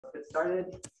let's get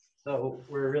started. So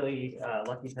we're really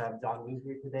lucky to have John Wu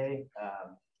here today.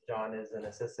 John is an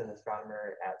assistant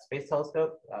astronomer at Space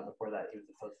Telescope. Before that, he was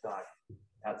a postdoc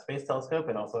at Space Telescope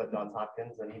and also at Johns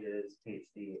Hopkins, and he did his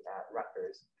PhD at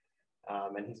Rutgers.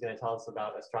 And he's going to tell us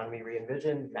about Astronomy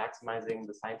Re-envisioned Maximizing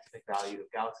the Scientific Value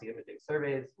of Galaxy Imaging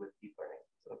Surveys with Deep Learning.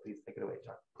 So please take it away,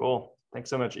 John. Cool. Thanks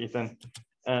so much, Ethan.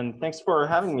 And thanks for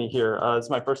having me here. It's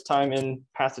my first time in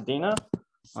Pasadena.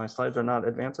 My slides are not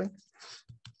advancing,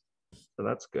 so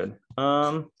that's good. Okay,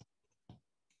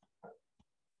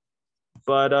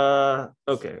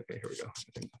 here we go.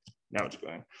 I think now it's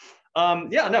going.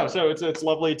 So it's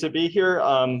lovely to be here.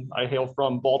 I hail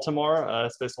from Baltimore,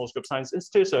 Space Telescope Science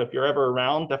Institute. So if you're ever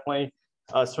around, definitely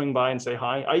swing by and say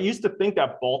hi. I used to think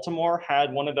that Baltimore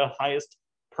had one of the highest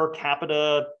per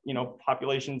capita,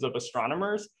 populations of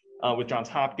astronomers with Johns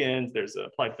Hopkins. There's an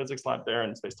applied physics lab there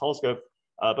and Space Telescope.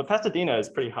 But Pasadena is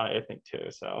pretty high, I think,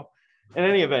 too. So in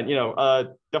any event,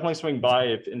 definitely swing by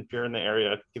if you're in the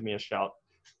area, give me a shout.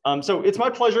 So it's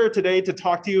my pleasure today to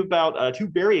talk to you about two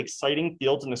very exciting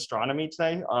fields in astronomy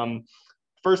today.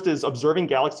 First is observing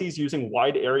galaxies using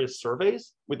wide area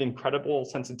surveys with incredible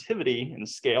sensitivity and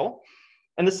scale.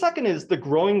 And the second is the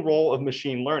growing role of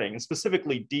machine learning, and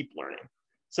specifically deep learning.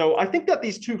 So I think that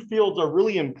these two fields are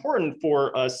really important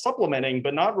for supplementing,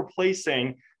 but not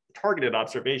replacing targeted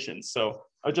observations. So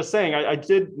I was just saying, I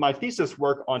did my thesis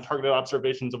work on targeted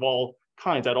observations of all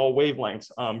kinds at all wavelengths,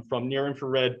 from near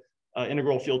infrared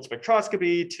integral field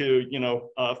spectroscopy to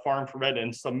far infrared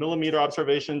and sub-millimeter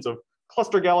observations of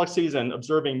cluster galaxies and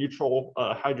observing neutral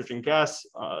hydrogen gas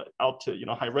out to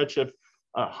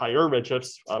higher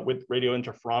redshifts with radio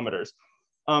interferometers.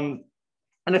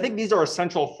 And I think these are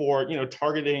essential for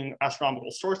targeting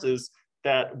astronomical sources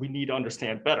that we need to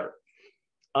understand better.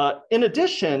 In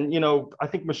addition, I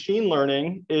think machine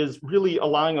learning is really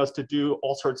allowing us to do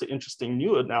all sorts of interesting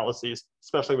new analyses,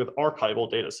 especially with archival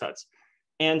data sets.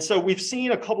 And so we've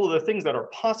seen a couple of the things that are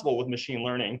possible with machine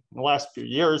learning in the last few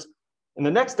years. In the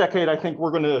next decade, I think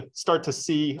we're going to start to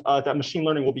see that machine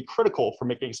learning will be critical for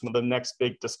making some of the next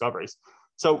big discoveries.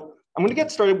 So I'm going to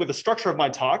get started with the structure of my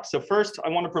talk. So first, I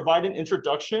want to provide an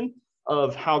introduction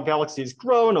of how galaxies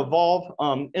grow and evolve,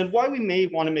 and why we may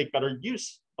want to make better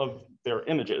use of their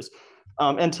images.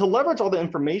 And to leverage all the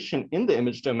information in the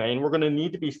image domain, we're going to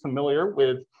need to be familiar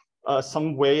with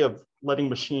some way of letting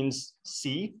machines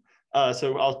see.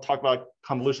 So I'll talk about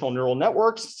convolutional neural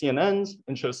networks, CNNs,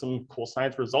 and show some cool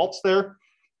science results there.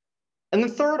 And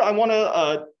then third, I want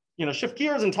to shift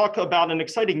gears and talk about an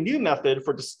exciting new method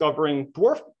for discovering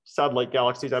dwarf satellite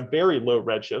galaxies at very low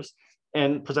redshifts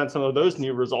and present some of those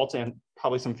new results and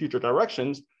probably some future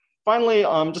directions. Finally,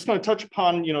 I'm just going to touch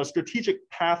upon a strategic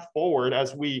path forward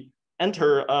as we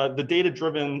enter the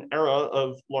data-driven era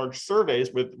of large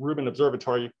surveys with Rubin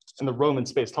Observatory and the Roman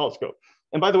Space Telescope.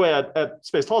 And by the way, at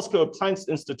Space Telescope Science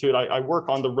Institute, I work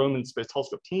on the Roman Space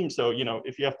Telescope team. So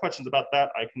if you have questions about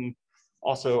that, I can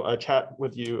also chat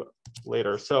with you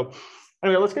later. So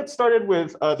anyway, let's get started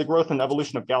with the growth and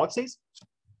evolution of galaxies.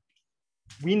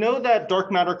 We know that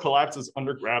dark matter collapses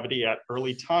under gravity at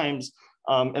early times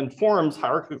and forms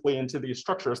hierarchically into these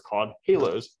structures called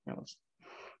halos,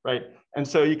 right? And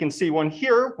so you can see one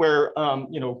here where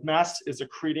mass is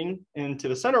accreting into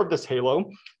the center of this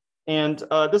halo. And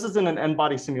this is in an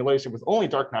n-body simulation with only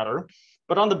dark matter.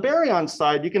 But on the baryon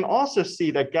side, you can also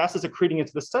see that gas is accreting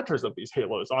into the centers of these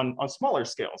halos on smaller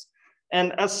scales.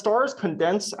 And as stars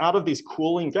condense out of these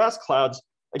cooling gas clouds,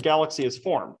 a galaxy is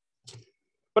formed.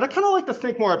 But I kind of like to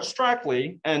think more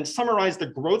abstractly and summarize the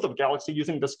growth of galaxy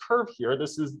using this curve here.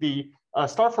 This is the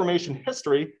star formation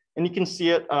history. And you can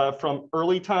see it from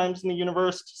early times in the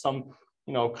universe to some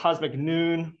cosmic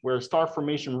noon, where star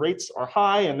formation rates are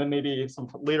high, and then maybe some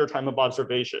later time of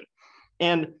observation.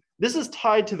 And this is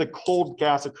tied to the cold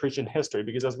gas accretion history,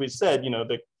 because as we said,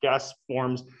 the gas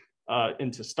forms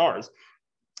into stars.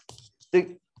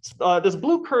 This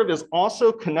blue curve is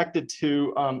also connected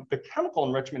to the chemical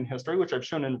enrichment history, which I've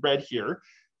shown in red here.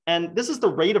 And this is the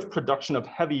rate of production of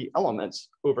heavy elements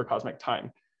over cosmic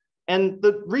time. And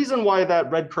the reason why that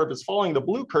red curve is following the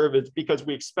blue curve is because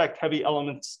we expect heavy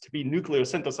elements to be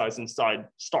nucleosynthesized inside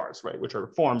stars, right, which are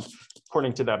formed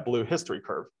according to that blue history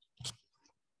curve.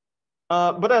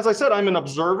 But as I said, I'm an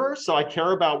observer, so I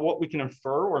care about what we can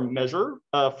infer or measure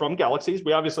from galaxies.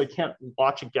 We obviously can't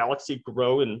watch a galaxy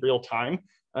grow in real time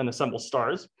and assemble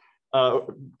stars.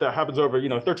 That happens over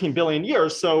 13 billion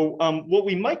years. So what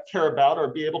we might care about or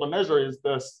be able to measure is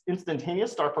this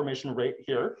instantaneous star formation rate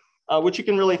here, which you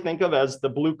can really think of as the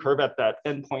blue curve at that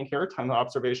endpoint here, time of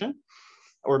observation,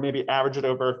 or maybe average it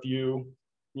over a few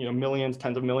millions,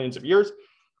 tens of millions of years.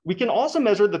 We can also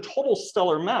measure the total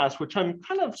stellar mass, which I'm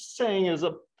kind of saying is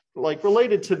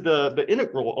related to the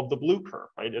integral of the blue curve,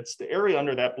 right? It's the area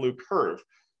under that blue curve.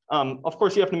 Of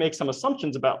course, you have to make some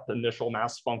assumptions about the initial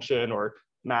mass function or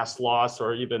mass loss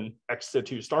or even ex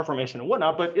situ star formation and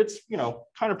whatnot, but it's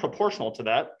kind of proportional to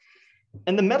that.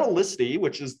 And the metallicity,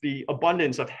 which is the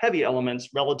abundance of heavy elements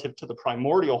relative to the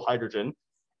primordial hydrogen,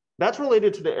 that's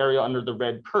related to the area under the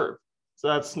red curve. So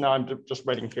that's now I'm just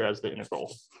writing here as the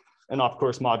integral. And of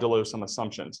course, modulo some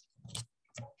assumptions.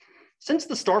 Since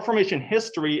the star formation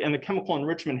history and the chemical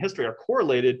enrichment history are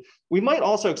correlated, we might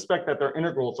also expect that their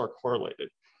integrals are correlated.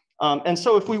 And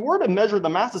so if we were to measure the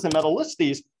masses and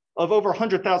metallicities of over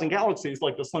 100,000 galaxies,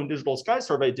 like the Sloan Digital Sky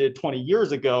Survey did 20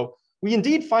 years ago, we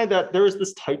indeed find that there is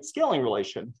this tight scaling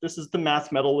relation. This is the mass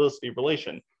metallicity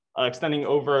relation, extending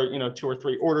over 2 or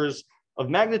 3 orders of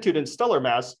magnitude in stellar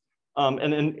mass,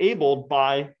 and enabled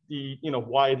by the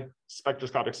wide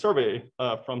spectroscopic survey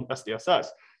from STScI.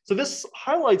 So this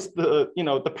highlights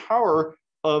the power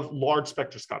of large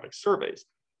spectroscopic surveys.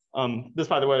 This,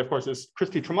 by the way, of course, is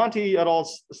Christy Tremonti et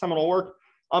al.'s seminal work,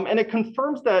 and it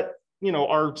confirms that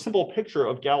our simple picture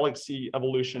of galaxy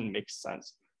evolution makes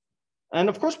sense. And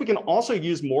of course, we can also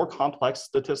use more complex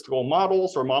statistical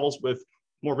models or models with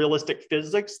more realistic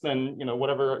physics than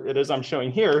whatever it is I'm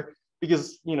showing here,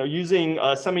 because using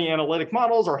semi-analytic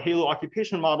models or halo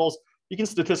occupation models, you can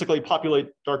statistically populate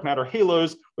dark matter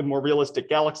halos with more realistic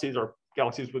galaxies or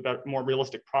galaxies with more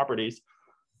realistic properties.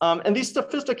 And these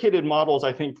sophisticated models,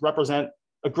 I think, represent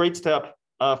a great step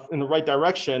in the right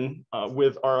direction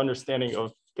with our understanding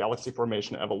of galaxy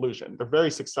formation and evolution. They're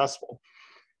very successful.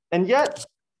 And yet,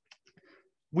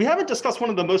 we haven't discussed one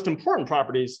of the most important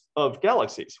properties of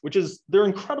galaxies, which is their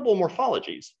incredible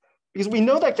morphologies. Because we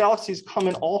know that galaxies come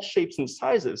in all shapes and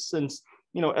sizes, since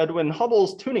Edwin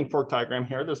Hubble's tuning fork diagram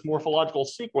here, this morphological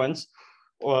sequence,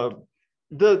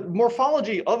 the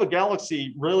morphology of a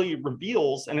galaxy really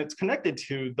reveals, and it's connected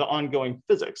to the ongoing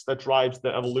physics that drives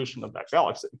the evolution of that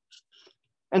galaxy.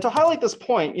 And to highlight this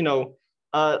point,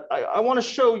 I want to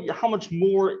show you how much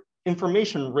more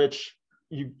information rich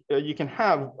you can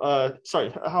have,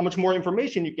 how much more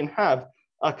information you can have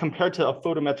compared to a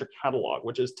photometric catalog,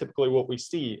 which is typically what we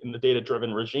see in the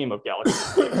data-driven regime of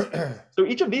galaxies. So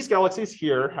each of these galaxies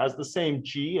here has the same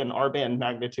G and R band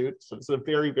magnitude. So it's a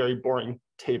very, very boring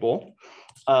table.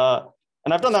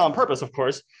 And I've done that on purpose, of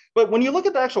course. But when you look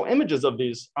at the actual images of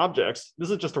these objects, this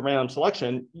is just a random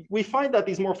selection, we find that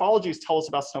these morphologies tell us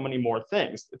about so many more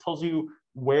things. It tells you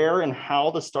where and how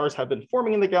the stars have been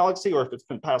forming in the galaxy, or if it's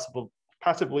been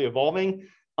passively evolving.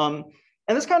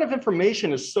 And this kind of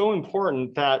information is so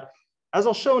important that, as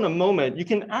I'll show in a moment, you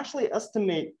can actually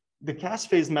estimate the gas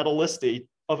phase metallicity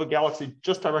of a galaxy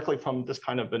just directly from this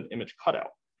kind of an image cutout.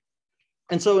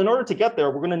 And so in order to get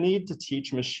there, we're going to need to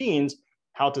teach machines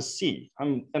how to see.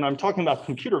 And I'm talking about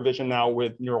computer vision now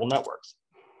with neural networks.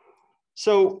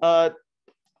 So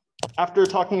after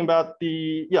talking about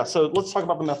so let's talk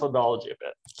about the methodology a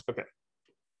bit. Okay.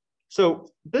 So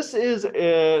this is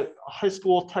a high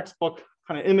school textbook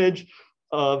kind of image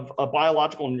of a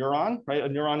biological neuron, right? A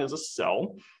neuron is a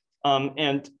cell,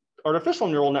 and artificial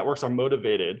neural networks are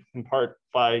motivated in part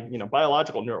by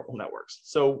biological neural networks.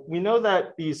 So we know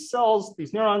that these cells,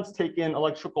 these neurons, take in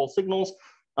electrical signals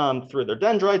through their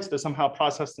dendrites. They're somehow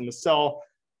processed in the cell,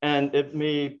 and it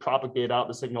may propagate out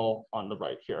the signal on the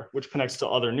right here, which connects to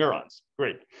other neurons.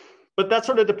 Great. But that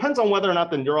sort of depends on whether or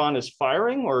not the neuron is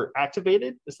firing or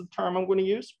activated, is the term I'm going to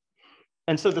use.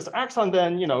 And so this axon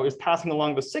then, is passing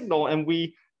along the signal. And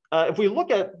if we look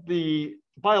at the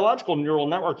biological neural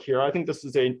network here, I think this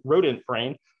is a rodent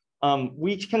brain.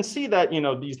 We can see that,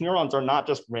 these neurons are not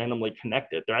just randomly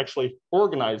connected. They're actually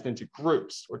organized into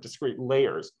groups or discrete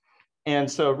layers. And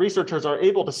so researchers are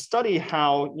able to study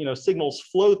how, signals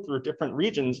flow through different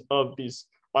regions of these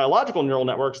biological neural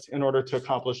networks in order to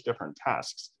accomplish different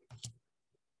tasks.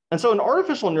 And so an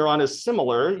artificial neuron is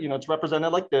similar. It's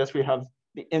represented like this. We have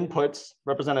the inputs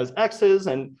represented as X's,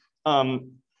 and the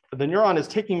neuron is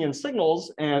taking in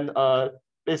signals and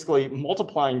basically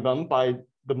multiplying them by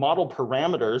the model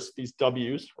parameters, these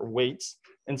W's or weights,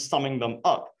 and summing them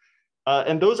up.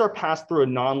 And those are passed through a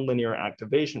nonlinear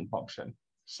activation function.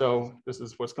 So this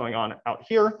is what's going on out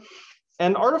here.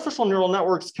 And artificial neural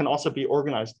networks can also be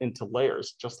organized into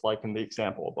layers, just like in the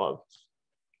example above.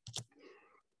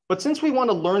 But since we want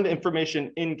to learn the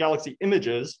information in galaxy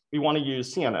images, we want to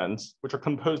use CNNs, which are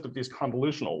composed of these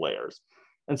convolutional layers.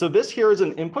 And so this here is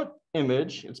an input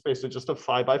image. It's basically just a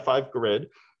 5x5 grid,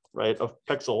 right, of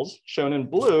pixels shown in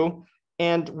blue.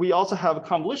 And we also have a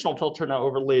convolutional filter now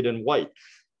overlaid in white.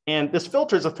 And this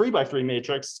filter is a 3x3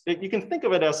 matrix. You can think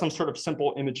of it as some sort of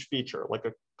simple image feature, like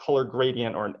a color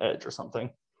gradient or an edge or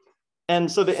something.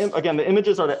 And so again, the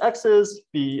images are the X's.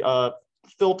 The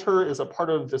filter is a part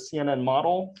of the CNN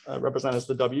model, represented as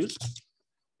the W's.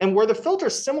 And where the filter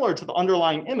is similar to the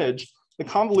underlying image, the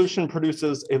convolution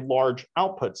produces a large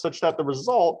output such that the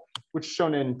result, which is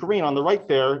shown in green on the right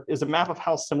there, is a map of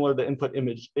how similar the input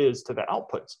image is to the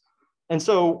outputs. And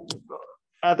so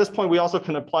at this point, we also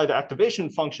can apply the activation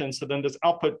function. So then this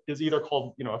output is either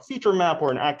called a feature map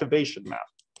or an activation map.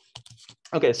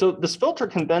 Okay, so this filter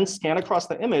can then scan across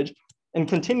the image and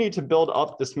continue to build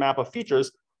up this map of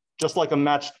features, just like a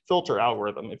matched filter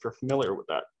algorithm, if you're familiar with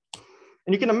that.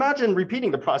 And you can imagine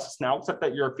repeating the process now, except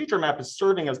that your feature map is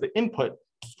serving as the input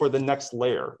for the next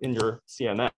layer in your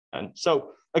CNN.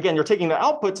 So again, you're taking the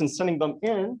outputs and sending them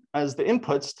in as the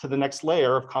inputs to the next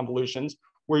layer of convolutions,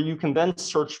 where you can then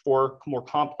search for more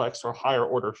complex or higher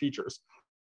order features.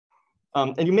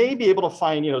 And you may be able to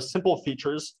find simple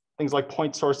features, things like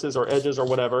point sources or edges or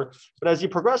whatever. But as you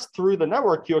progress through the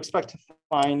network, you expect to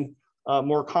find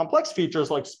more complex features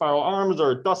like spiral arms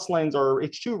or dust lanes or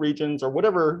H2 regions or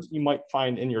whatever you might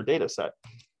find in your data set.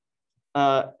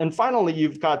 And finally,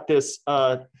 you've got this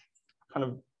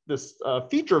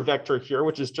feature vector here,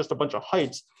 which is just a bunch of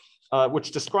heights,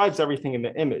 which describes everything in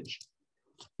the image.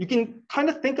 You can kind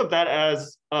of think of that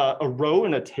as a row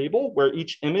in a table where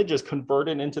each image is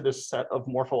converted into this set of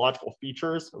morphological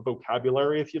features, a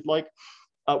vocabulary, if you'd like,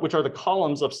 which are the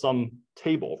columns of some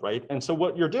table, right? And so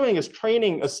what you're doing is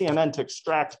training a CNN to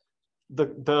extract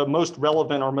the most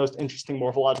relevant or most interesting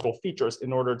morphological features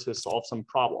in order to solve some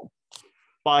problem.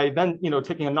 By then,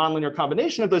 taking a nonlinear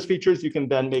combination of those features, you can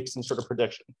then make some sort of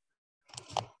prediction.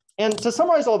 And to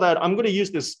summarize all that, I'm going to use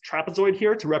this trapezoid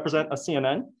here to represent a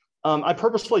CNN. I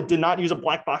purposefully did not use a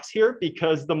black box here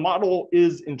because the model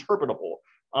is interpretable.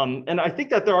 And I think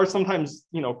that there are sometimes,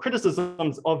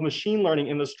 criticisms of machine learning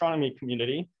in the astronomy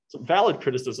community, so valid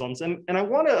criticisms, and I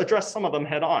want to address some of them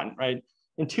head on, right,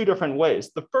 in two different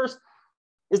ways. The first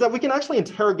is that we can actually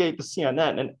interrogate the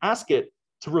CNN and ask it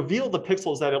to reveal the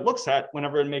pixels that it looks at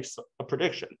whenever it makes a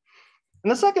prediction.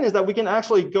 And the second is that we can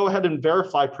actually go ahead and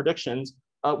verify predictions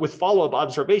with follow-up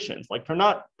observations. Like they're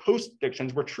not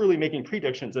post-predictions, we're truly making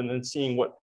predictions and then seeing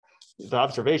what the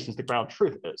observations, the ground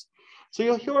truth is. So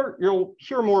you'll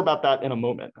hear more about that in a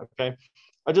moment, okay?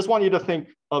 I just want you to think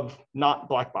of not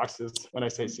black boxes when I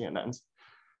say CNNs.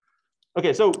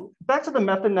 Okay, so back to the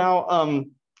method now.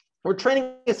 We're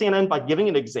training a CNN by giving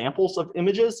it examples of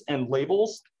images and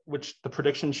labels, which the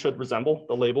prediction should resemble,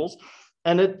 the labels.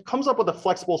 And it comes up with a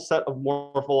flexible set of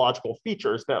morphological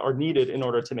features that are needed in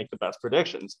order to make the best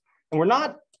predictions. And we're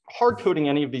not hard coding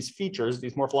any of these features,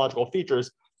 these morphological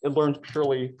features. It learned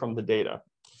purely from the data.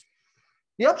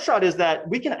 The upshot is that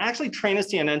we can actually train a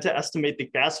CNN to estimate the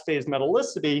gas phase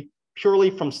metallicity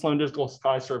purely from Sloan Digital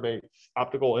Sky Survey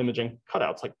optical imaging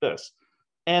cutouts like this.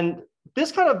 And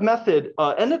this kind of method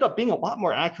ended up being a lot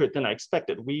more accurate than I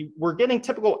expected. We were getting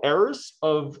typical errors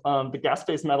of the gas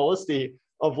phase metallicity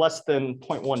of less than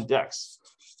 0.1 dex.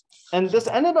 And this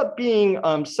ended up being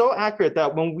so accurate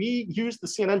that when we used the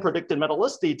CNN predicted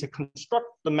metallicity to construct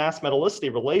the mass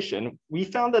metallicity relation, we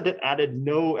found that it added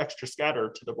no extra scatter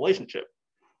to the relationship.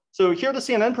 So here the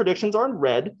CNN predictions are in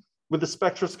red with the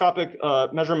spectroscopic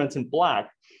measurements in black.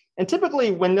 And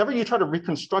typically, whenever you try to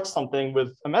reconstruct something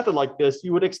with a method like this,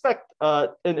 you would expect,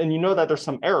 and you know that there's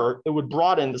some error, it would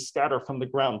broaden the scatter from the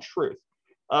ground truth.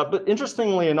 But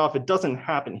interestingly enough, it doesn't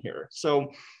happen here.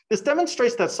 So this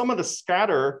demonstrates that some of the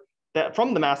scatter that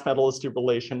from the mass metallicity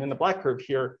relation in the black curve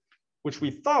here, which we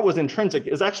thought was intrinsic,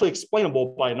 is actually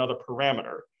explainable by another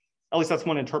parameter. At least that's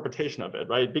one interpretation of it,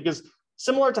 right? Because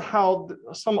similar to how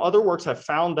some other works have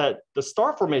found that the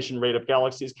star formation rate of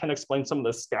galaxies can explain some of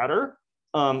the scatter,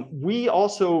 we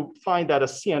also find that a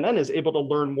CNN is able to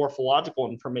learn morphological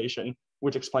information,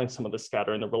 which explains some of the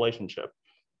scatter in the relationship.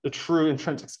 The true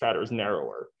intrinsic scatter is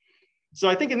narrower. So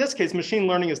I think in this case, machine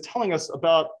learning is telling us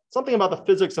about something about the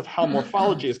physics of how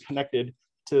morphology is connected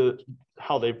to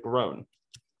how they've grown.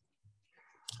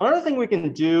 Another thing we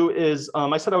can do is,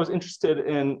 I said I was interested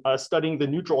in studying the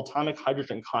neutral atomic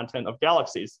hydrogen content of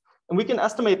galaxies. And we can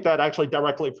estimate that actually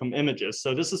directly from images.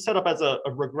 So this is set up as a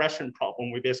regression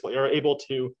problem. We basically are able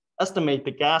to estimate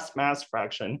the gas mass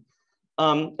fraction.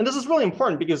 And this is really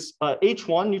important because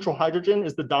H1, neutral hydrogen,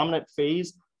 is the dominant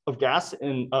phase of gas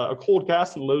in a cold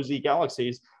gas in low Z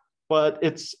galaxies, but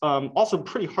it's also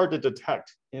pretty hard to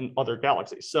detect in other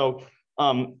galaxies. So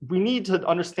we need to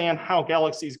understand how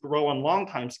galaxies grow on long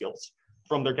timescales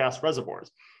from their gas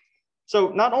reservoirs. So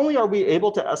not only are we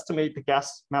able to estimate the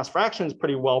gas mass fractions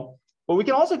pretty well, but we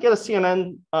can also get a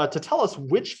CNN to tell us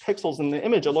which pixels in the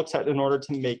image it looks at in order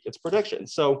to make its prediction.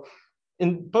 So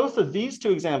in both of these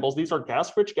two examples, these are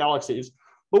gas-rich galaxies,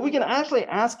 but we can actually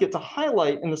ask it to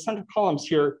highlight in the center columns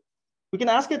here, we can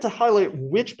ask it to highlight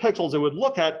which pixels it would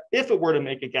look at if it were to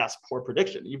make a gas-poor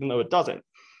prediction, even though it doesn't.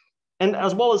 And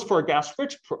as well as for a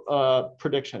gas-rich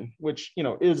prediction, which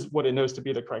is what it knows to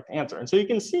be the correct answer. And so you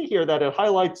can see here that it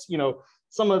highlights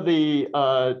some of the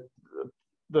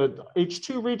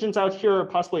H2 regions out here,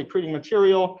 possibly accreting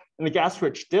material, and the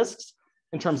gas-rich disks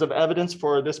in terms of evidence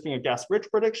for this being a gas-rich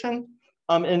prediction.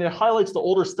 And it highlights the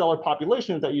older stellar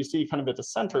populations that you see kind of at the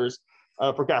centers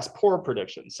for gas-poor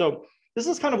predictions. So this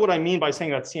is kind of what I mean by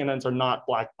saying that CNNs are not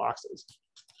black boxes.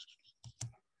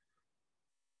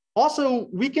 Also,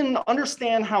 we can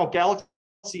understand how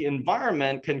galaxy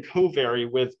environment can co-vary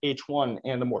with H1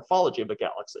 and the morphology of a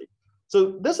galaxy.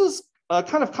 So this is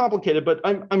kind of complicated, but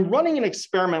I'm running an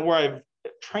experiment where I've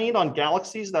trained on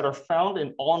galaxies that are found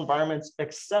in all environments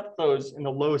except those in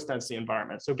the lowest density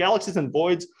environment. So galaxies and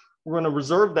voids, we're going to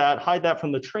reserve that, hide that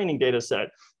from the training data set.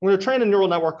 We're going to train a neural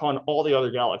network on all the other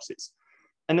galaxies.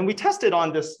 And then we tested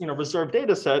on this reserved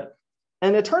data set,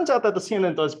 and it turns out that the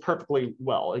CNN does perfectly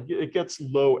well. It gets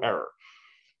low error.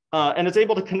 And it's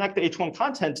able to connect the H1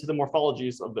 content to the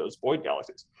morphologies of those void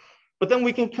galaxies. But then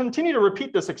we can continue to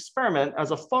repeat this experiment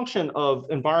as a function of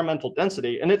environmental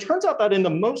density. And it turns out that in the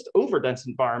most overdense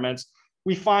environments,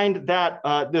 we find that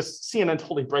this CNN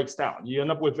totally breaks down. You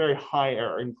end up with very high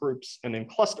error in groups and in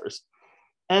clusters.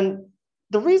 And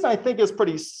the reason I think is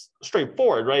pretty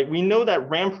straightforward, right? We know that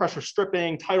ram pressure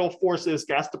stripping, tidal forces,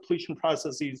 gas depletion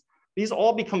processes, these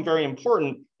all become very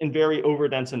important in very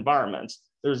overdense environments.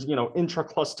 There's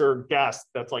intra-cluster gas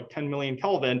that's like 10 million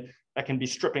Kelvin that can be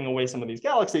stripping away some of these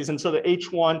galaxies. And so the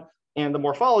H1 and the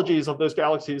morphologies of those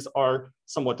galaxies are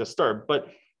somewhat disturbed. But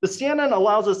the CNN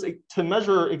allows us to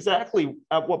measure exactly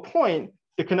at what point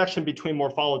the connection between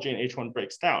morphology and H1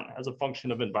 breaks down as a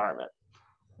function of environment.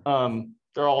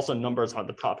 There are also numbers on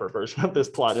the proper version of this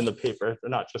plot in the paper. They're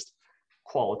not just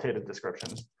qualitative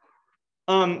descriptions.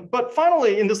 But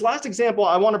finally, in this last example,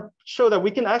 I want to show that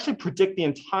we can actually predict the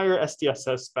entire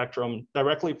STSS spectrum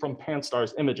directly from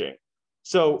Pan-STARRS imaging.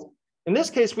 So in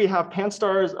this case, we have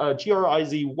Pan-STARRS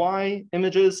GRIZY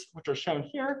images, which are shown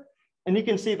here. And you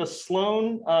can see the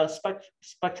Sloan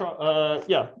spectra,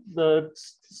 the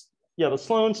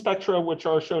Sloan spectra, which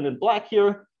are shown in black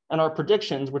here, and our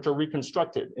predictions, which are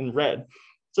reconstructed in red.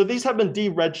 So these have been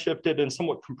de-redshifted and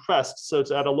somewhat compressed, so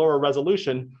it's at a lower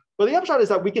resolution. But the upshot is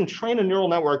that we can train a neural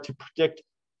network to predict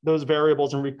those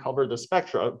variables and recover the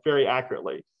spectra very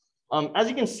accurately. As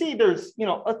you can see, there's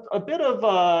a bit of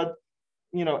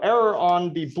error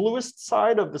on the bluest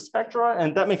side of the spectra,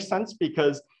 and that makes sense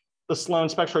because the Sloan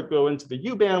spectra go into the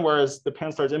U-band, whereas the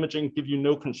Pan-STARRS imaging give you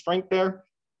no constraint there.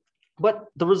 But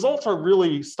the results are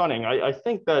really stunning. I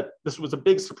think that this was a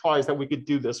big surprise that we could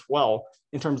do this well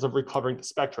in terms of recovering the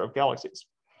spectra of galaxies.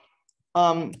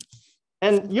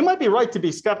 And you might be right to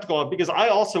be skeptical, because I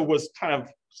also was kind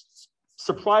of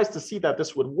surprised to see that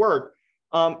this would work.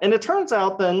 And it turns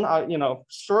out then,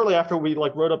 shortly after we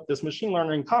wrote up this machine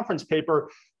learning conference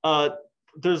paper,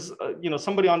 there's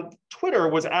somebody on Twitter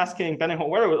was asking, Benny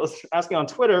Holwera was asking on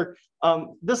Twitter,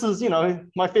 this is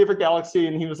my favorite galaxy,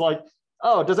 and he was like,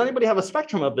 oh, does anybody have a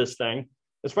spectrum of this thing?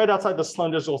 It's right outside the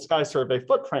Sloan Digital Sky Survey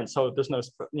footprint, so there's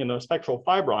no spectral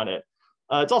fiber on it.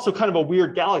 It's also kind of a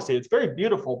weird galaxy. It's very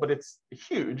beautiful, but it's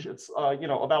huge. It's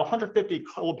about 150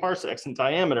 kiloparsecs in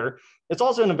diameter. It's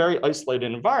also in a very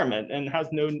isolated environment and has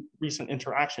no recent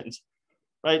interactions,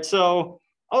 right? So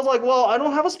I was like, well, I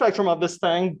don't have a spectrum of this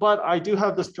thing, but I do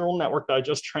have this neural network that I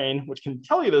just trained, which can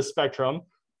tell you this spectrum.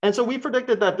 And so we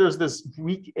predicted that there's this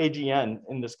weak AGN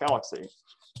in this galaxy.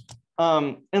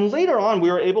 And later on,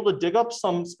 we were able to dig up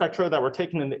some spectra that were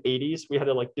taken in the 80s. We had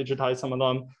to digitize some of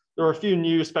them. There were a few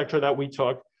new spectra that we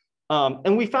took.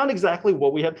 And we found exactly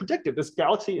what we had predicted. This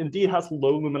galaxy indeed has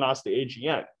low luminosity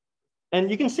AGN. And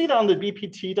you can see that on the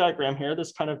BPT diagram here.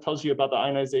 This kind of tells you about the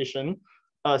ionization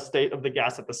state of the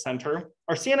gas at the center.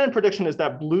 Our CNN prediction is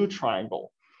that blue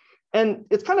triangle. And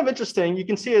it's kind of interesting. You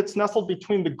can see it's nestled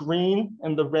between the green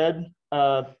and the red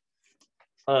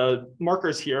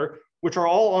markers here, which are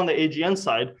all on the AGN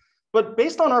side. But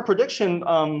based on our prediction,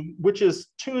 which is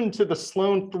tuned to the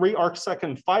Sloan 3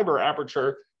 arcsecond fiber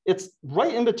aperture, it's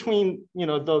right in between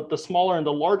the smaller and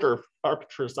the larger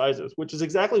aperture sizes, which is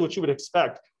exactly what you would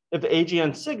expect if the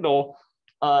AGN signal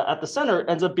at the center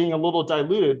ends up being a little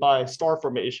diluted by star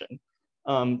formation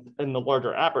in the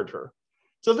larger aperture.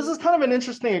 So this is kind of an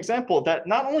interesting example that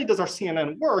not only does our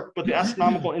CNN work, but the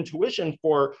astronomical intuition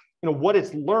for what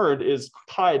it's learned is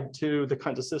tied to the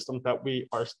kinds of systems that we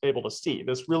are able to see.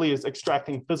 This really is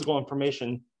extracting physical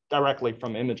information directly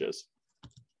from images.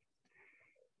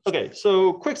 Okay,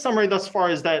 so quick summary thus far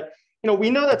is that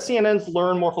we know that CNNs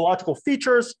learn morphological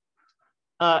features,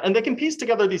 and they can piece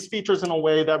together these features in a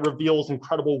way that reveals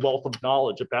incredible wealth of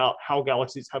knowledge about how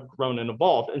galaxies have grown and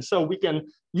evolved. And so we can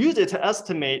use it to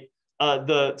estimate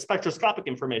the spectroscopic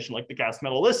information, like the gas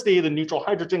metallicity, the neutral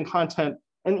hydrogen content,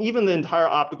 and even the entire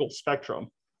optical spectrum.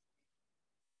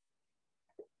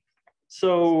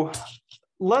 So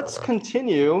let's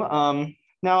continue.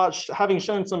 Now, having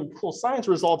shown some cool science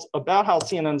results about how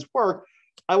CNNs work,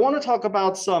 I want to talk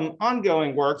about some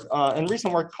ongoing work and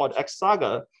recent work called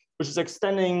XSAGA, which is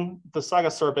extending the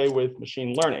SAGA survey with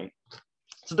machine learning.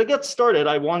 So to get started,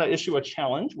 I want to issue a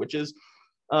challenge, which is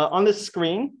on this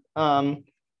screen.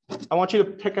 I want you to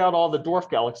pick out all the dwarf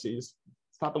galaxies.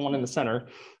 It's not the one in the center,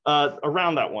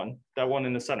 around that one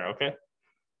in the center, okay?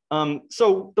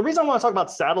 So the reason I want to talk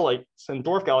about satellites and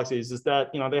dwarf galaxies is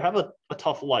that they have a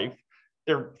tough life.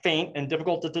 They're faint and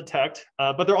difficult to detect,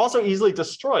 but they're also easily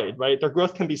destroyed, right? Their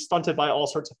growth can be stunted by all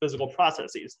sorts of physical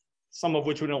processes, some of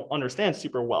which we don't understand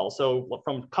super well. So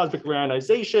from cosmic ray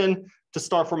ionization to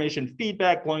star formation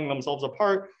feedback, blowing themselves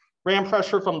apart, ram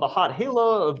pressure from the hot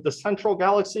halo of the central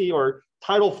galaxy, or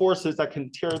tidal forces that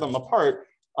can tear them apart.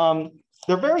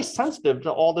 They're very sensitive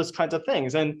to all those kinds of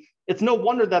things. And it's no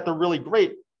wonder that they're really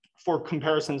great for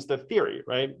comparisons to theory,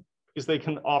 right? Because they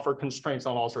can offer constraints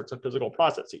on all sorts of physical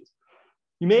processes.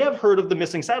 You may have heard of the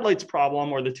missing satellites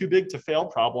problem or the too big to fail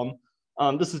problem.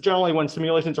 This is generally when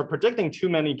simulations are predicting too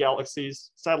many galaxies,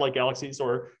 satellite galaxies,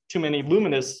 or too many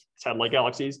luminous satellite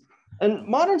galaxies. And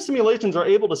modern simulations are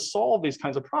able to solve these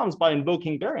kinds of problems by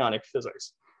invoking baryonic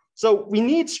physics. So we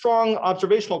need strong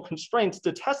observational constraints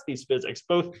to test these physics,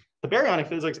 both the baryonic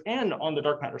physics and on the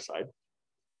dark matter side.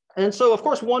 And so, of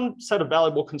course, one set of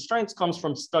valuable constraints comes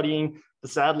from studying the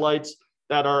satellites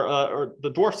that are, or the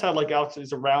dwarf satellite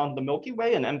galaxies around the Milky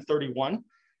Way and M31.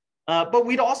 But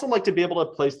we'd also like to be able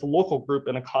to place the local group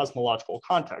in a cosmological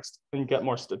context and get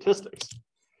more statistics.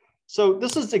 So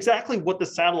this is exactly what the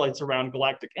Satellites Around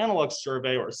Galactic Analog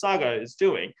Survey, or SAGA, is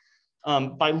doing.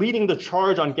 By leading the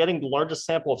charge on getting the largest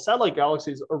sample of satellite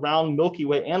galaxies around Milky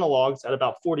Way analogs at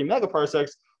about 40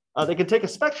 megaparsecs, they can take a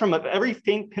spectrum of every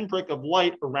faint pinprick of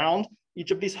light around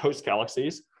each of these host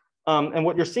galaxies. And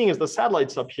what you're seeing is the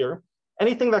satellites up here.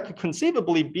 Anything that could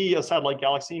conceivably be a satellite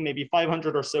galaxy, maybe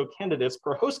 500 or so candidates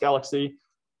per host galaxy.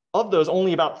 Of those,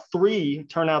 only about 3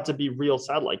 turn out to be real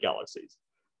satellite galaxies.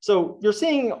 So you're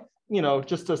seeing,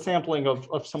 just a sampling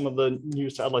of some of the new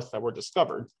satellites that were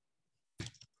discovered.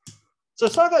 So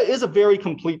SAGA is a very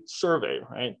complete survey,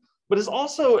 right? But it's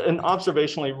also an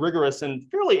observationally rigorous and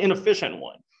fairly inefficient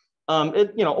one.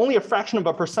 Only a fraction of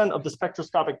a % of the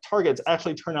spectroscopic targets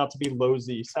actually turn out to be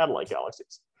low-Z satellite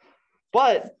galaxies.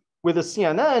 But with a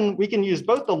CNN, we can use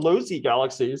both the low-Z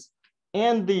galaxies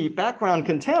and the background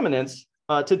contaminants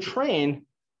to train,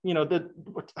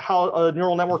 how a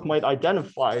neural network might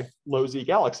identify low-Z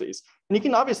galaxies. And you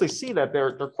can obviously see that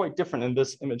they're quite different in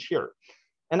this image here.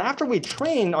 And after we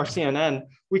train our CNN,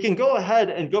 we can go ahead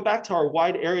and go back to our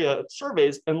wide area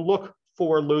surveys and look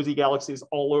for low-Z galaxies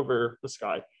all over the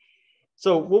sky.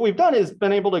 So what we've done is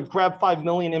been able to grab 5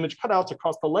 million image cutouts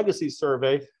across the legacy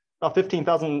survey, about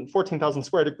 14,000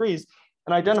 square degrees,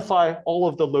 and identify all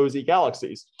of the low-Z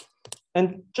galaxies.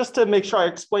 And just to make sure I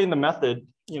explain the method,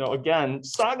 again,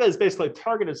 SAGA is basically a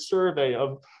targeted survey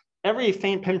of every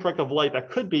faint pinprick of light that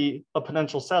could be a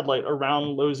potential satellite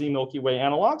around low-Z Milky Way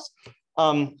analogs.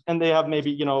 And they have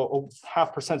maybe, a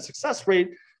 0.5% success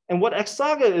rate. And what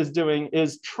XSAGA is doing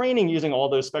is training using all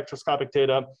those spectroscopic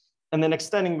data and then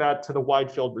extending that to the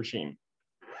wide field regime.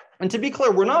 And to be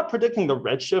clear, we're not predicting the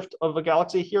redshift of a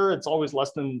galaxy here. It's always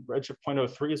less than redshift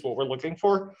 0.03 is what we're looking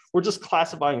for. We're just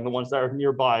classifying the ones that are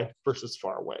nearby versus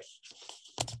far away.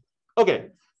 Okay,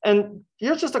 and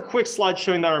here's just a quick slide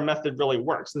showing that our method really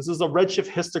works. This is a redshift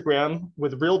histogram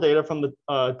with real data from the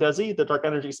DESI, the Dark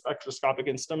Energy Spectroscopic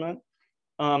Instrument.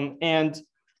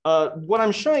 What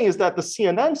I'm showing is that the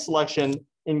CNN selection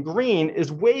in green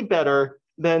is way better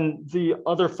than the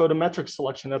other photometric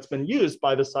selection that's been used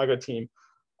by the SAGA team,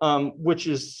 which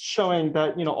is showing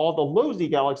that all the low-Z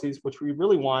galaxies, which we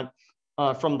really want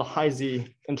from the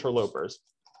high-Z interlopers.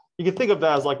 You can think of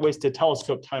that as like wasted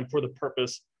telescope time for the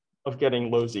purpose of getting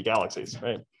low-Z galaxies,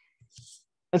 right?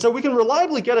 And so we can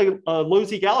reliably get a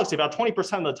low-Z galaxy about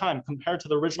 20% of the time compared to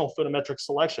the original photometric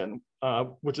selection,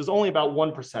 which is only about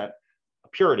 1%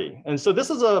 purity. And so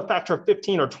this is a factor of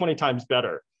 15 or 20 times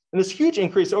better And this huge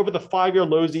increase over the 5-year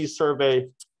LOSI survey,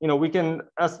 we can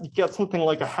get something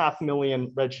like 500,000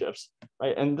 redshifts,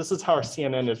 right? And this is how our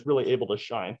CNN is really able to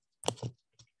shine.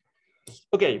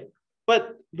 Okay,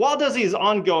 but while DESI is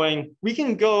ongoing, we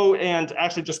can go and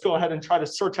actually just go ahead and try to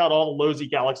search out all the LOSI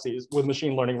galaxies with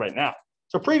machine learning right now.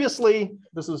 So previously,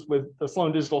 this is with the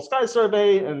Sloan Digital Sky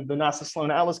Survey and the NASA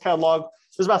Sloan Atlas catalog.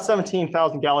 There's about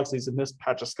 17,000 galaxies in this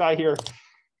patch of sky here.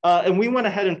 And we went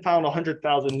ahead and found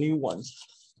 100,000 new ones.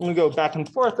 I'm gonna go back and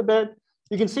forth a bit.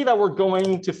 You can see that we're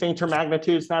going to fainter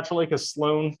magnitudes naturally because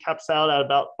Sloan caps out at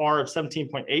about R of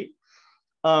 17.8.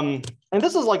 And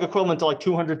this is like equivalent to like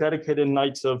 200 dedicated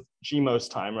nights of GMOS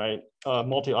time, right?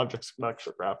 Multi-object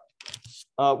spectrograph.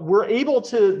 We're able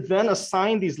to then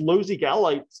assign these LOSI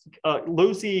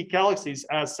galaxies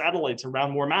as satellites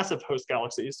around more massive host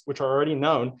galaxies, which are already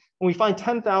known. And we find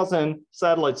 10,000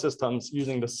 satellite systems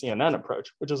using the CNN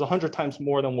approach, which is 100 times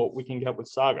more than what we can get with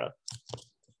SAGA.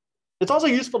 It's also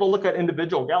useful to look at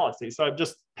individual galaxies. So I've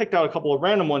just picked out a couple of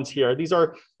random ones here. These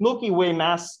are Milky Way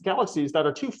mass galaxies that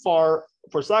are too far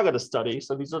for SAGA to study.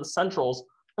 So these are the centrals.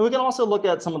 And we can also look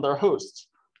at some of their hosts.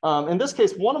 In this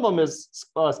case, one of them is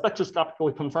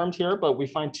spectroscopically confirmed here, but we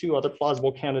find 2 other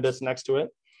plausible candidates next to it.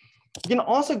 You can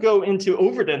also go into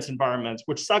overdense environments,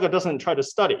 which SAGA doesn't try to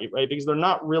study, right? Because they're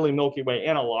not really Milky Way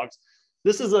analogs.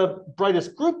 This is a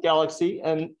brightest group galaxy.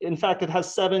 And in fact, it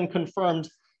has 7 confirmed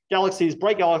galaxies,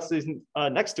 bright galaxies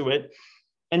next to it.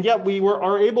 And yet we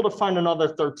are able to find another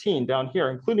 13 down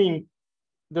here, including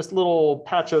this little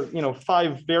patch of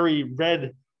 5 very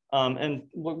red and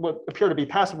what appear to be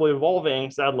passively evolving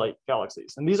satellite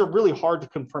galaxies. And these are really hard to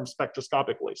confirm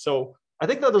spectroscopically. So I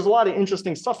think that there's a lot of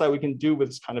interesting stuff that we can do with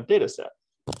this kind of data set.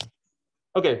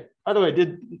 Okay, by the way,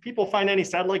 did people find any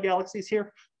satellite galaxies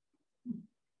here?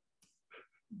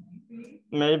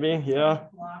 Maybe, yeah.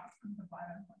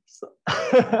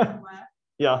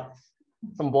 Yeah,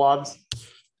 some blobs.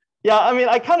 Yeah, I mean,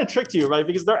 I kind of tricked you, right?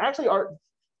 Because there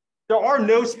are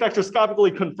no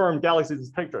spectroscopically confirmed galaxies in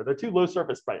this picture. They're too low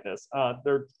surface brightness.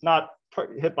 They're not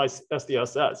hit by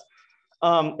STSs.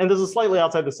 And this is slightly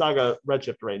outside the SAGA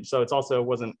redshift range, so it also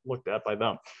wasn't looked at by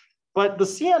them. But the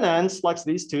CNN selects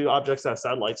these 2 objects as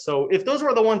satellites. So if those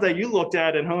were the ones that you looked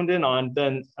at and honed in on,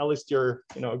 then at least you're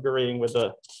agreeing with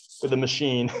the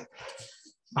machine.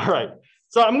 All right.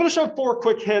 So I'm going to show 4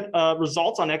 quick hit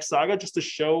results on XSAGA just to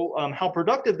show how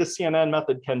productive the CNN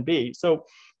method can be. So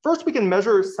first, we can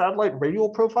measure satellite radial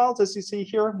profiles, as you see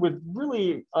here, with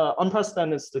really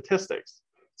unprecedented statistics.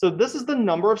 So this is the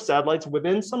number of satellites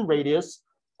within some radius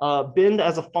binned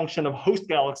as a function of host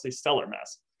galaxy stellar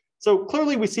mass. So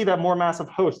clearly, we see that more massive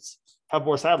hosts have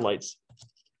more satellites.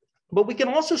 But we can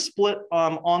also split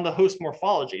on the host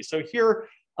morphology. So here,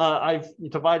 I've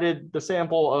divided the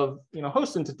sample of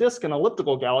hosts into disk and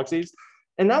elliptical galaxies.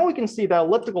 And now we can see that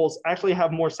ellipticals actually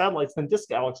have more satellites than disk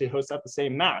galaxy hosts at the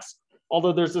same mass.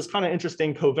 Although there's this kind of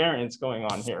interesting covariance going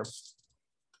on here.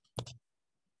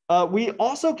 We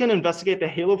also can investigate the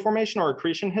halo formation or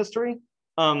accretion history.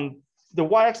 The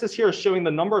y-axis here is showing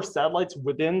the number of satellites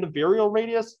within the virial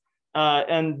radius.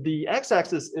 And the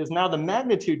x-axis is now the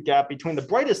magnitude gap between the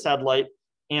brightest satellite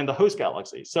and the host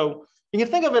galaxy. So you can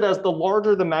think of it as the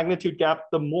larger the magnitude gap,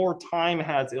 the more time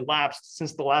has elapsed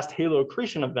since the last halo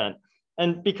accretion event.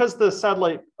 And because the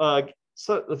satellite,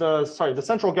 the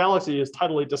central galaxy is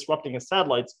tidally disrupting its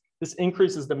satellites, this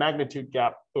increases the magnitude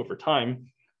gap over time.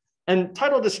 And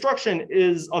tidal destruction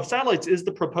of satellites is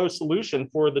the proposed solution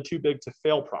for the too big to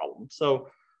fail problem. So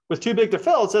with too big to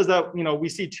fail, it says that we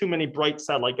see too many bright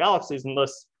satellite galaxies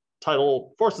unless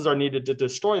tidal forces are needed to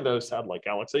destroy those satellite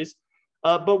galaxies.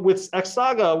 But with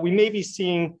XSAGA, we may be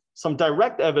seeing some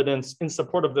direct evidence in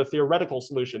support of the theoretical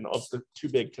solution of the too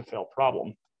big to fail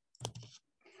problem.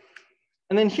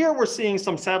 And then here we're seeing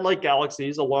some satellite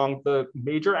galaxies along the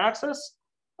major axis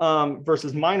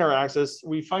versus minor axis.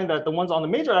 We find that the ones on the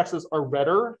major axis are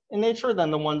redder in nature than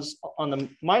the ones on the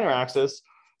minor axis,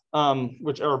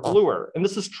 which are bluer. And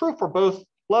this is true for both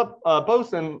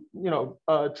and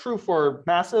true for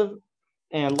massive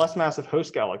and less massive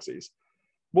host galaxies.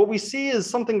 What we see is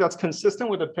something that's consistent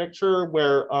with a picture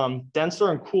where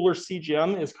denser and cooler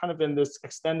CGM is kind of in this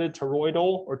extended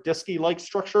toroidal or disky-like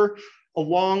structure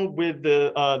along with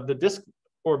the disk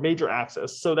or major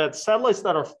axis, so that satellites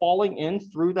that are falling in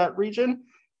through that region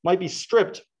might be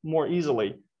stripped more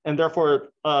easily and therefore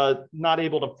not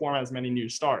able to form as many new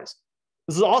stars.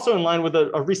 This is also in line with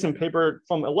a recent paper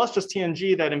from Illustrious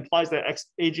TNG that implies that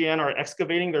AGN are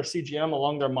excavating their CGM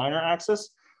along their minor axis,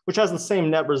 which has the same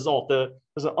net result.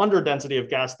 There's an underdensity of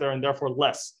gas there and therefore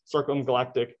less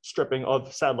circumgalactic stripping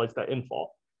of satellites that infall.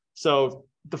 So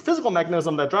the physical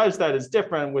mechanism that drives that is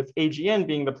different, with AGN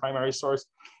being the primary source.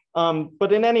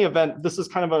 But in any event, this is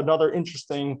kind of another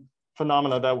interesting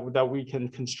phenomena that we can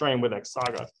constrain with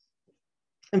xSaga.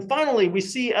 And finally, we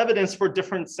see evidence for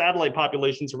different satellite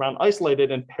populations around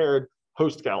isolated and paired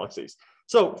host galaxies.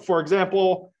 So for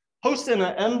example, hosts in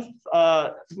a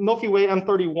Milky Way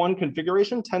M31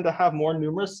 configuration tend to have more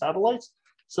numerous satellites.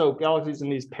 So galaxies in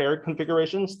these paired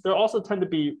configurations, they also tend to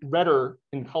be redder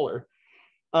in color.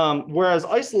 Whereas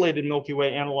isolated Milky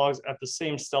Way analogs at the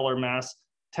same stellar mass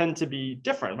tend to be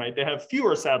different, right? They have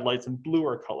fewer satellites and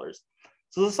bluer colors.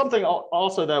 So this is something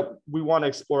also that we want to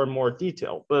explore in more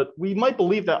detail, but we might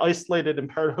believe that isolated and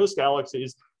paired host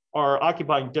galaxies are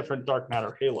occupying different dark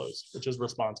matter halos, which is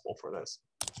responsible for this.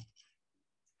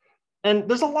 And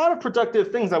there's a lot of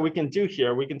productive things that we can do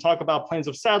here. We can talk about planes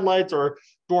of satellites or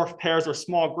dwarf pairs or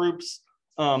small groups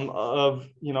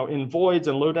in voids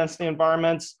and low density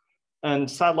environments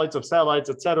and satellites of satellites,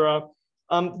 et cetera.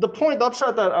 The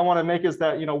upshot that I want to make is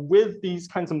that with these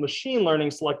kinds of machine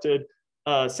learning selected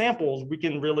samples, we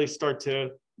can really start to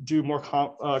do more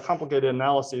complicated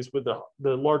analyses with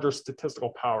the larger statistical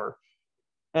power.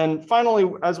 And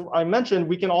finally, as I mentioned,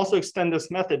 we can also extend this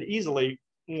method easily.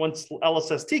 Once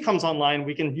LSST comes online,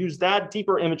 we can use that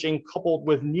deeper imaging coupled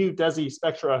with new DESI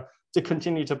spectra to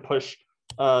continue to push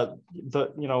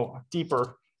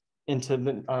deeper into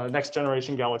the next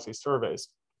generation galaxy surveys.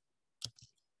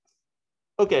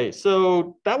 Okay,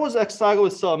 so that was xSaga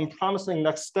with some promising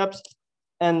next steps.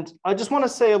 And I just want to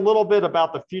say a little bit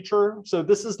about the future. So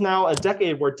this is now a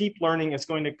decade where deep learning is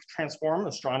going to transform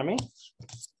astronomy.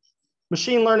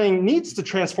 Machine learning needs to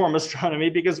transform astronomy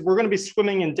because we're going to be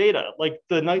swimming in data, like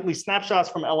the nightly snapshots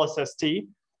from LSST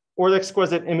or the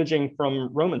exquisite imaging from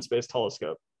Roman Space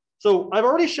Telescope. So I've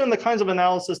already shown the kinds of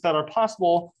analysis that are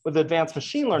possible with advanced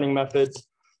machine learning methods.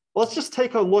 Let's just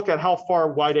take a look at how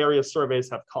far wide area surveys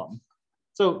have come.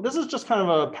 So this is just kind of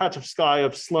a patch of sky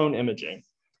of Sloan imaging.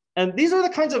 And these are the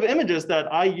kinds of images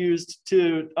that I used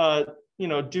to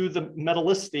do the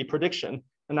metallicity prediction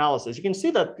analysis. You can see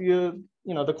that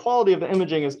the quality of the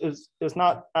imaging is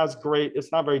not as great.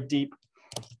 It's not very deep.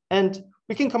 And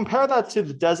we can compare that to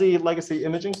the DESI legacy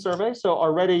imaging survey. So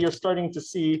already you're starting to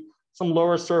see some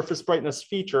lower surface brightness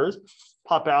features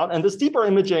pop out. And this deeper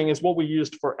imaging is what we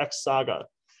used for xSaga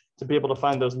to be able to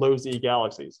find those low Z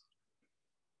galaxies.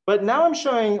 But now I'm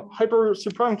showing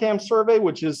hyper-SuperMCAM survey,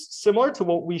 which is similar to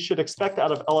what we should expect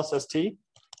out of LSST.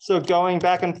 So going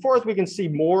back and forth, we can see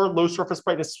more low surface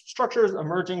brightness structures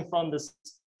emerging from this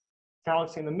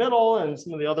galaxy in the middle and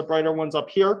some of the other brighter ones up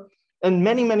here. And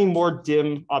many, many more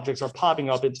dim objects are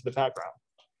popping up into the background.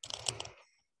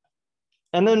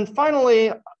 And then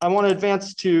finally, I want to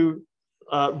advance to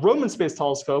Roman Space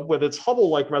Telescope with its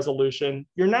Hubble-like resolution.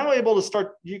 You're now able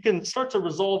to you can start to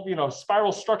resolve,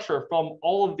 spiral structure from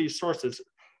all of these sources,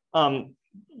 and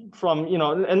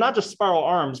not just spiral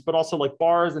arms, but also like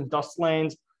bars and dust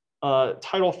lanes,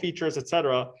 tidal features, et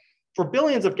cetera. For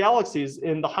billions of galaxies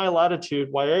in the high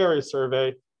latitude wide area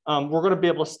survey, we're going to be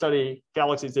able to study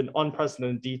galaxies in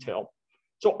unprecedented detail.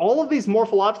 So all of these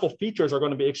morphological features are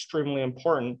going to be extremely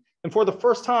important. And for the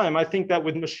first time, I think that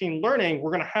with machine learning, we're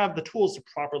going to have the tools to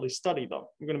properly study them.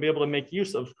 We're going to be able to make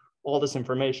use of all this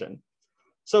information.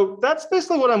 So that's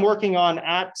basically what I'm working on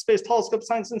at Space Telescope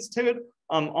Science Institute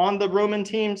on the Roman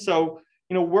team. So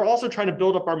we're also trying to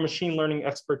build up our machine learning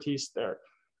expertise there.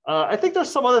 I think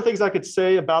there's some other things I could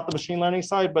say about the machine learning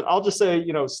side, but I'll just say,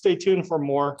 stay tuned for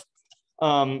more.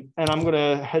 And I'm going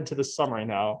to head to the summary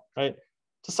now, right?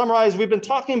 To summarize, we've been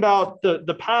talking about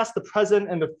the past, the present,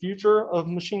 and the future of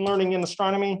machine learning in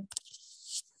astronomy.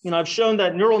 I've shown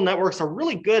that neural networks are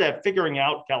really good at figuring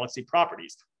out galaxy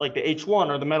properties, like the H1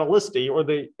 or the metallicity or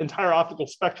the entire optical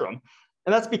spectrum.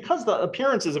 And that's because the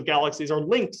appearances of galaxies are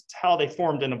linked to how they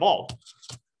formed and evolved.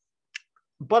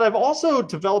 But I've also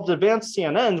developed advanced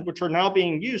CNNs, which are now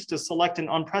being used to select an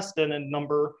unprecedented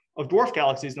number of dwarf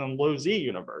galaxies in the low Z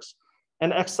universe.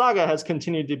 And xSaga has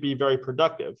continued to be very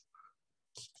productive.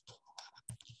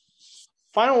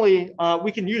 Finally,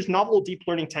 we can use novel deep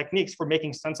learning techniques for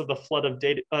making sense of the flood of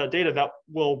data that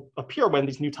will appear when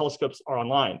these new telescopes are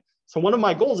online. So one of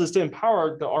my goals is to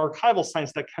empower the archival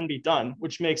science that can be done,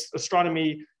 which makes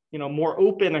astronomy more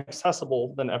open and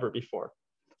accessible than ever before.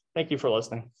 Thank you for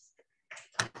listening.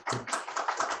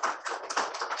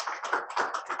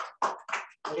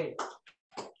 Okay,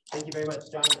 thank you very much,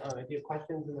 John. If you have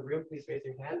questions in the room, please raise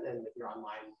your hand, and if you're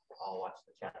online, I'll watch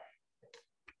the chat.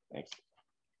 Thanks.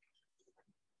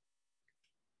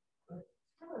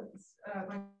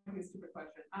 Might be a stupid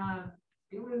question.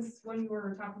 It was when you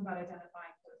were talking about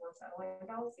identifying the dwarf satellite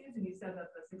galaxies, and you said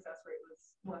that the success rate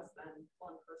was less than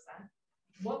 1%.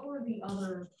 What were the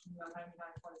other 99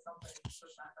 point something %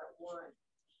 that weren't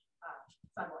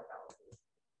satellite galaxies.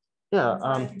 Yeah.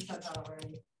 I think that's out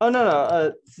already. Oh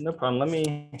no, no problem. Let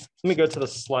me go to the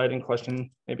slide in question,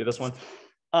 maybe this one.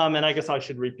 And I guess I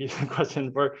should repeat the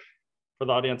question for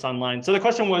the audience online. So the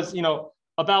question was,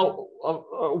 about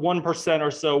 1%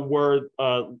 or so were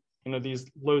these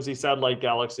low-Z satellite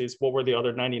galaxies. What were the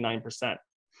other 99%?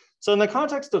 So in the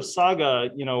context of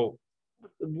Saga,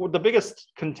 the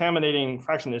biggest contaminating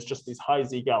fraction is just these high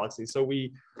Z galaxies. So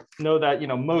we know that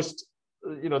most,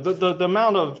 the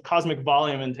amount of cosmic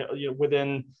volume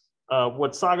within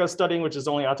what Saga is studying, which is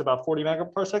only out to about 40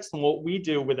 megaparsecs, and what we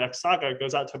do with XSaga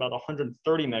goes out to about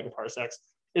 130 megaparsecs.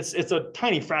 It's a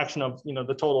tiny fraction of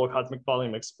the total cosmic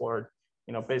volume explored,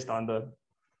 based on the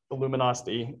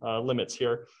luminosity limits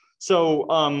here. So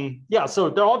yeah, so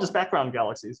they're all just background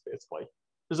galaxies basically.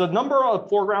 There's a number of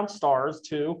foreground stars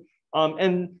too,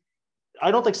 and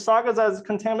I don't think Saga is as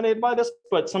contaminated by this,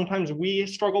 but sometimes we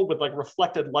struggle with like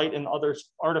reflected light and other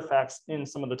artifacts in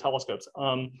some of the telescopes.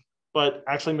 But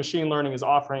actually machine learning is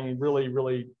offering really,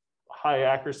 really high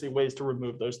accuracy ways to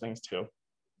remove those things too.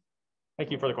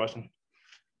 Thank you for the question.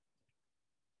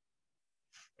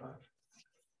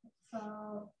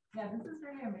 So yeah, this is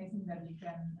really amazing that you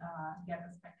can get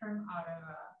a spectrum out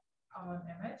of an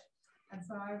image. And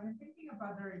so I've been thinking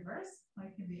about the reverse,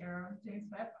 like in the era of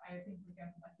James Webb. I think we can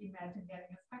imagine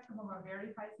getting a spectrum of a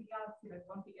very high C galaxy that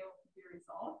won't be able to be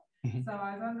resolved. So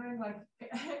I was wondering, like,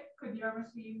 could your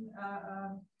machine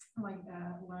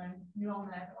learn neural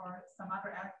net or some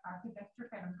other architecture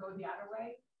kind of go the other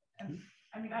way? And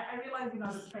I mean, I realize,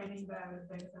 the training the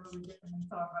things are really different and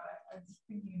so on, but I'm just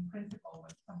thinking in principle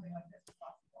with something like this is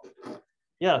possible.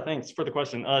 Yeah, thanks for the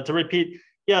question. To repeat,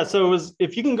 yeah, so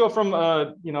if you can go from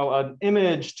an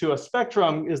image to a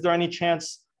spectrum, is there any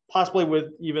chance possibly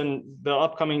with even the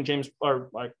upcoming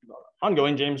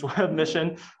ongoing James Webb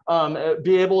mission,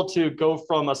 be able to go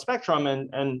from a spectrum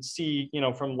and see,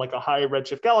 from like a high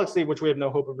redshift galaxy, which we have no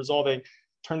hope of resolving,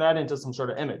 turn that into some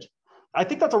sort of image? I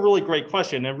think that's a really great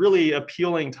question, a really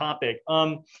appealing topic.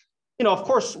 Of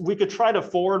course, we could try to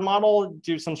forward model,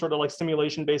 do some sort of like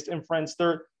simulation-based inference.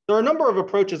 There are a number of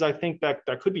approaches I think that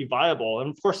could be viable. And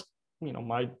of course,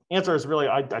 my answer is really,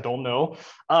 I don't know.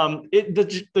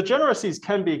 The degeneracies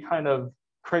can be kind of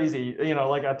crazy,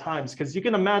 like at times, because you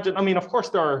can imagine, of course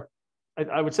there are,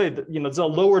 I would say that, there's a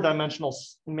lower dimensional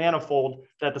manifold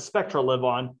that the spectra live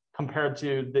on compared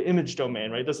to the image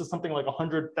domain, right? This is something like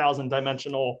 100,000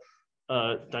 dimensional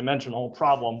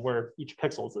problem where each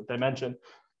pixel is a dimension.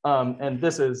 And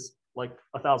this is like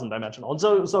 1,000 dimensional. And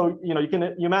so you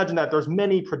imagine that there's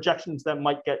many projections that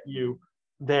might get you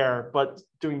there, but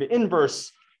doing the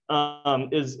inverse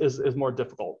is more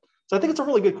difficult. So I think it's a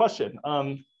really good question.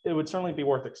 It would certainly be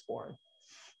worth exploring.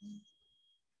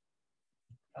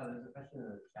 There's a question in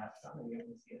the chat. You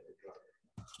can see it.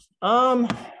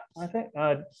 I think.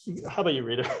 How about you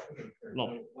read it? Okay, sure. No.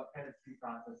 So what kind of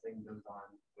pre-processing goes on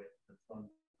with the phone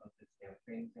of this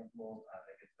training sample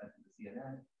that gets fed to the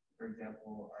CNN? For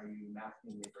example, are you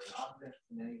masking neighboring objects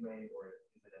in any way, or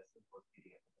is it as simple as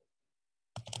feeding it?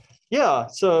 Yeah.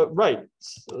 So right.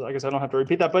 So I guess I don't have to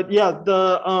repeat that, but yeah,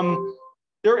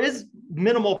 there is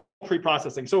minimal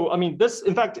pre-processing. So this,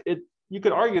 in fact, you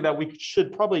could argue that we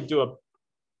should probably do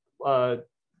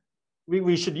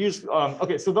we should use.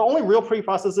 Okay. So the only real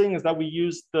pre-processing is that we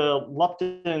use the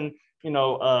Lupton,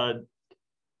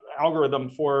 algorithm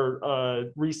for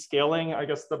rescaling, I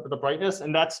guess, the brightness,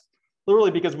 and that's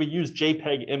literally because we use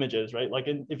JPEG images, right? Like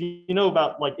if you know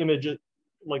about like images,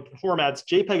 like formats,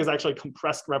 JPEG is actually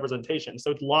compressed representation.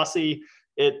 So it's lossy.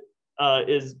 It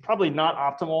is probably not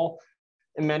optimal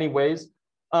in many ways.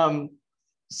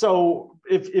 So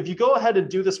if you go ahead and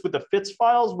do this with the FITS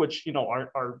files, which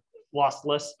are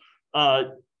lossless,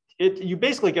 you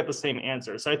basically get the same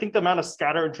answer. So I think the amount of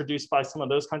scatter introduced by some of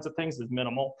those kinds of things is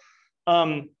minimal.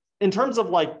 In terms of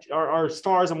like our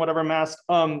stars and whatever mask,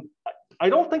 I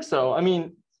don't think so.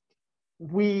 I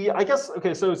guess,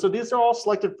 okay, so these are all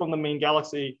selected from the main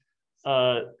galaxy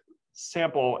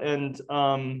sample. And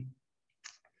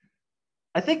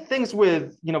I think things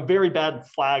with, very bad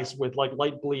flags with like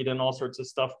light bleed and all sorts of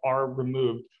stuff are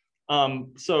removed.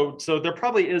 So there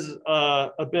probably is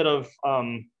a bit of,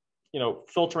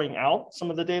 filtering out some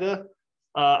of the data.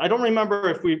 I don't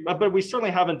remember but we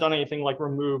certainly haven't done anything like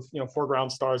remove,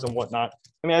 foreground stars and whatnot.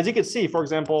 As you can see, for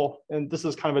example, and this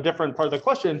is kind of a different part of the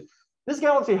question, this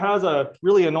galaxy has a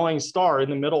really annoying star in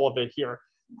the middle of it here.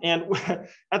 And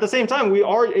at the same time, we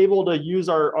are able to use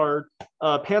our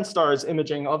pan-stars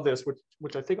imaging of this,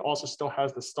 which I think also still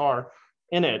has the star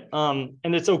in it.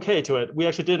 And it's okay to it. We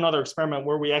actually did another experiment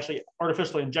where we actually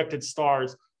artificially injected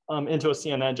stars into a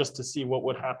CNN just to see what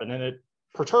would happen. And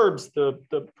perturbs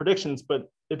the predictions, but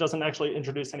it doesn't actually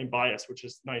introduce any bias, which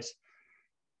is nice.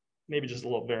 Maybe just a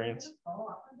little variance. Follow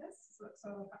up on this.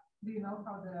 So do you know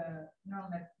how the neural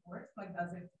net works? Like,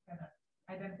 does it kind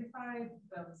of identify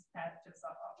those patches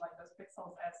of like those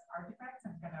pixels as artifacts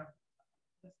and kind of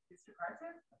just disregard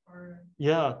it? Or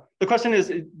yeah, the question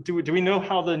is, do we know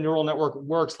how the neural network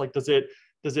works? Like, does it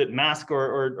mask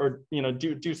or you know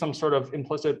do some sort of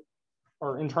implicit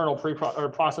or internal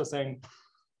processing?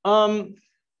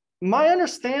 My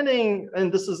understanding,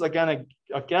 and this is again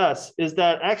a guess, is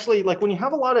that actually, like, when you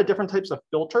have a lot of different types of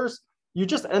filters, you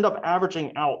just end up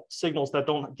averaging out signals that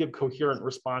don't give coherent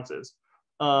responses.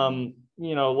 You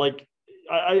know, like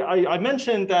I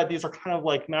mentioned that these are kind of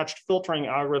like matched filtering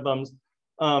algorithms.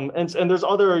 And there's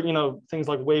other, you know, things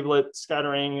like wavelet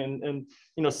scattering and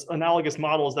you know, analogous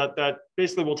models that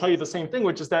basically will tell you the same thing,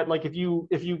 which is that, like, if you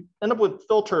end up with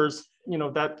filters, you know,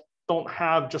 that don't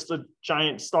have just a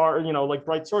giant star, you know, like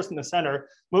bright source in the center,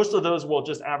 most of those will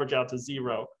just average out to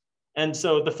 0. And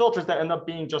so the filters that end up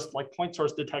being just like point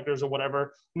source detectors or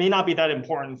whatever may not be that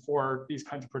important for these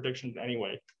kinds of predictions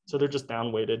anyway. So they're just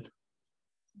downweighted.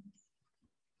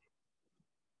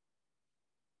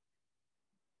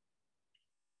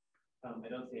 I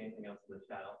don't see anything else in the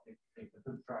chat. I'll take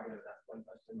the prerogative of that one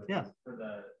question. Yeah. For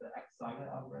the STScI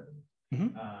algorithm,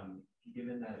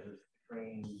 given that it was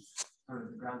trained, sort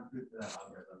of the ground truth of that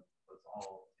algorithm was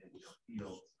all in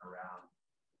fields around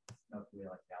Milky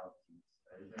Way like galaxies,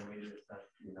 is there a way to assess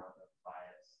the amount of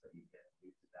bias that you get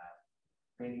due to that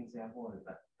training sample? And is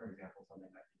that, for example,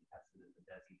 something that can be tested in the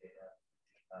DESI data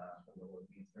from the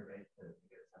Rubin survey to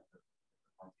get a sense of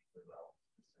response as well?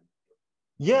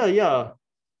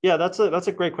 Yeah, that's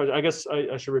a great question. I guess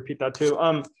I should repeat that too.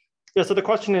 Yeah, so the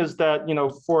question is that, you know,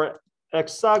 for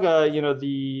STScI, you know,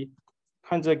 the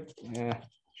kinds of,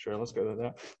 sure, let's go to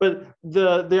that. But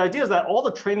the idea is that all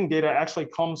the training data actually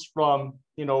comes from,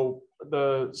 you know,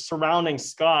 the surrounding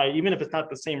sky, even if it's not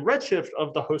the same redshift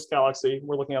of the host galaxy.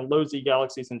 We're looking at low Z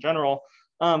galaxies in general.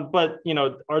 But, you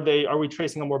know, are we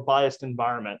tracing a more biased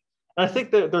environment? And I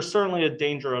think that there's certainly a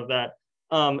danger of that.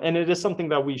 And it is something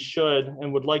that we should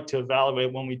and would like to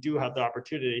evaluate when we do have the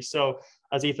opportunity. So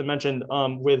as Ethan mentioned,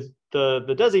 with the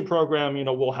DESI program, you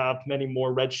know, we'll have many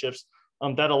more redshifts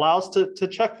that allows to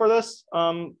check for this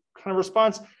kind of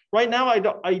response. Right now,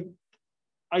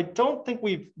 I don't think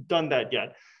we've done that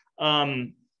yet.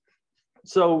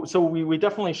 So we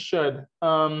definitely should.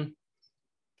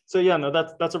 So yeah, no,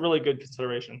 that's a really good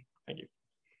consideration. Thank you.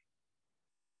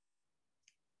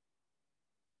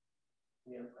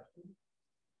 Any other questions?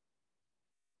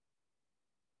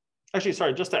 Actually,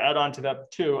 sorry, just to add on to that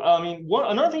too. I mean,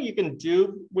 another thing you can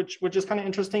do, which is kind of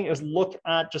interesting, is look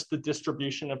at just the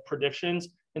distribution of predictions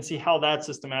and see how that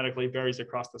systematically varies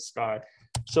across the sky.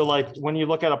 So, like, when you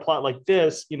look at a plot like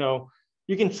this, you know,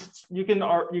 you can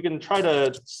try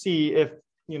to see if,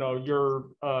 you know, your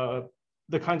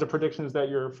the kinds of predictions that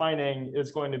you're finding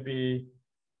is going to be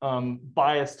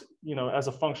biased, you know, as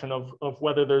a function of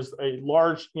whether there's a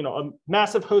large, you know, a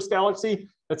massive host galaxy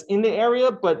that's in the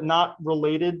area, but not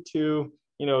related to,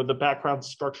 you know, the background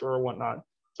structure or whatnot.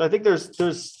 So I think there's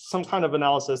some kind of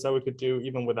analysis that we could do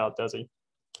even without DESI.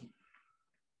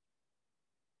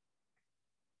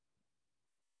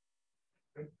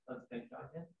 Great. Let's thank John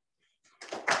again.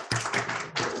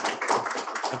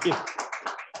 Thank you.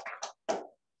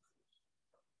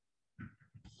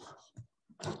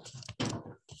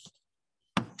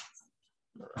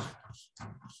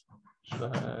 Should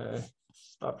I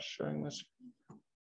stop sharing this?